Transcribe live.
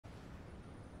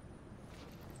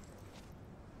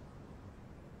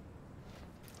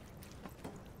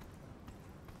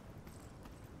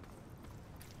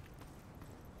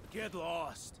Get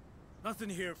lost. Nothing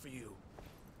here for you.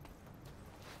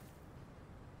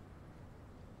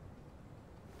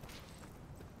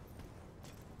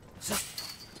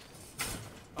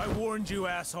 I warned you,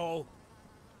 asshole.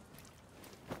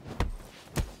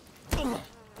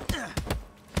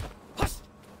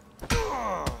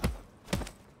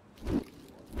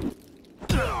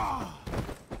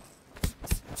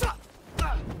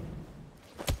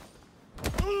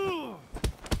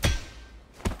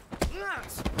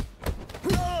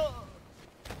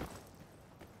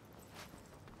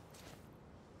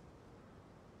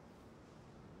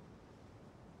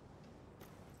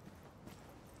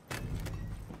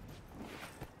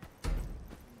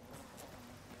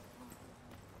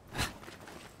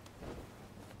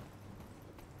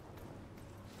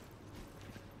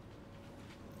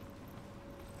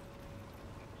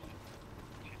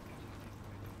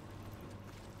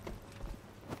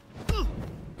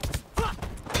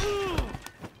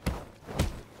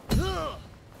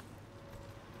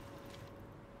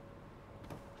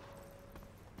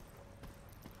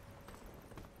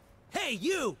 Hey,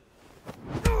 you!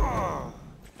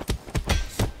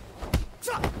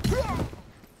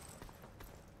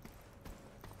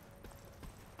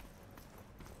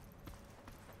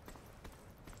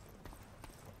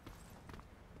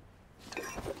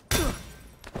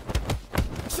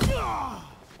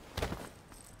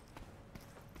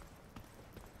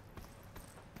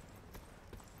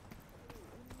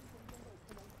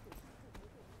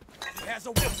 He has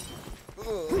a whip.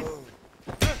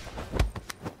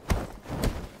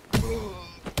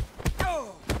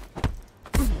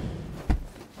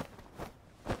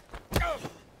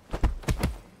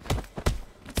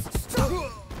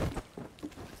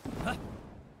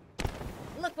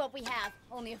 Look what we have.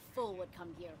 Only a fool would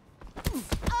come here.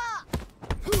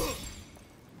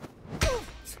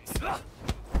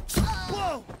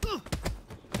 Whoa!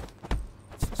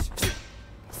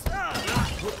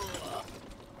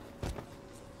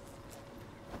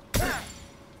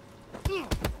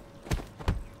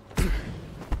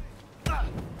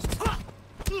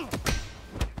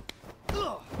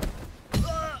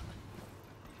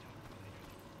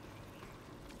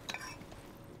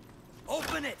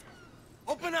 Open it!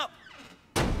 Open up!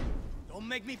 Don't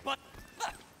make me butt.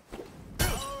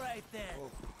 All right then.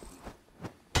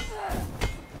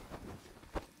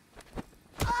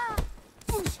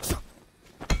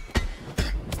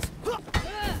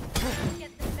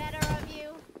 Get the better of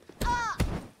you.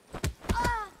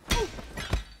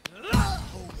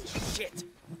 Holy shit!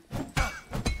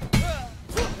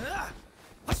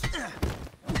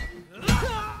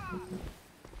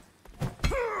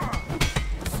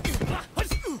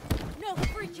 No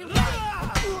freaking way.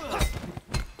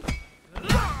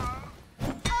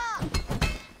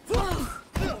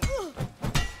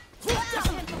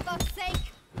 For fuck's sake.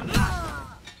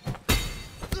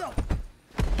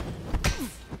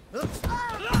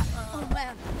 Oh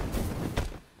man.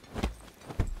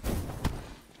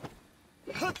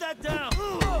 Put that down!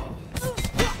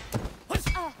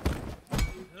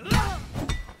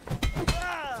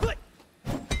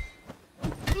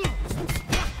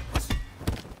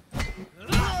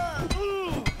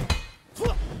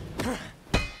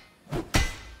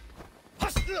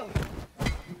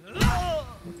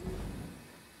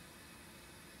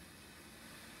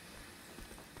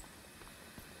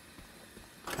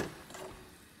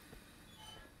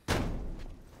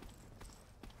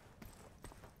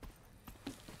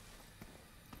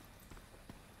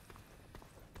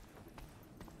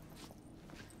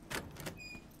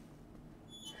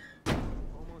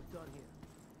 Almost done here.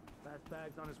 Last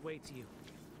bag's on his way to you.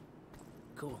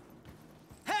 Cool.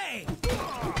 Hey!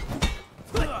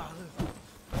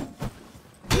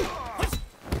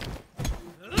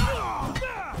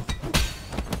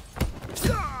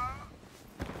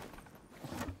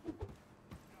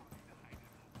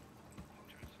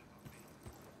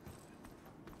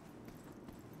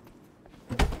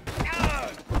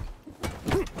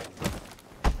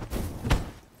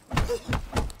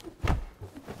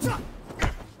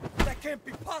 That can't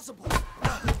be possible!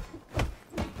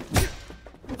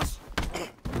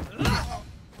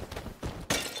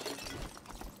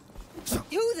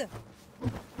 Who the?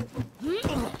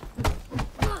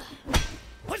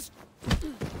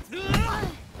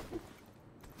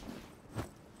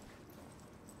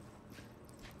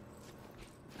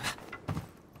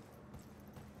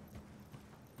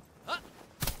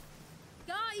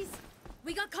 Guys,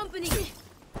 we got company.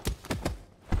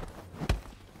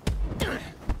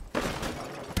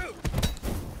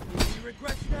 Any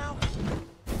regrets now?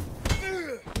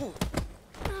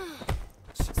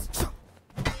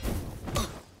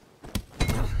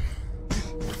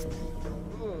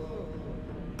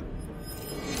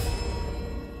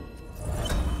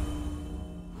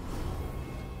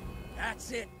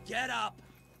 That's it. Get up.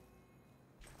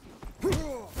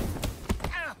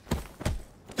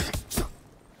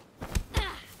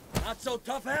 Not so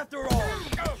tough after all.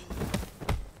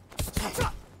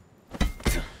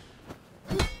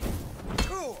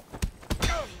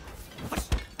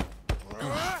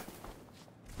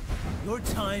 Your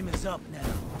time is up now.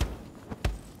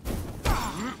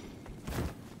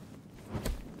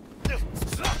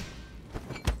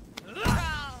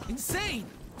 Insane!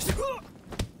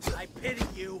 I pity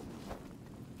you.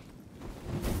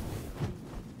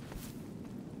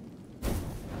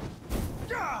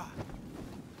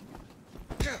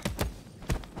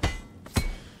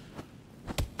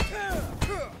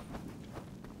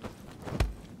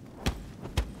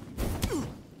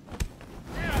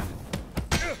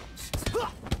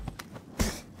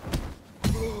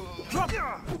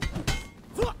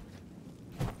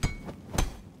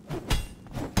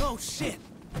 Oh shit!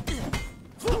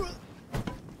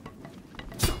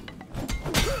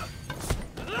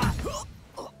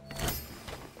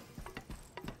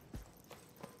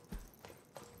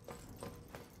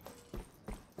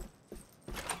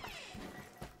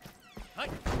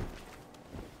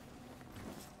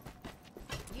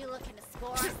 You looking to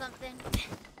score or something?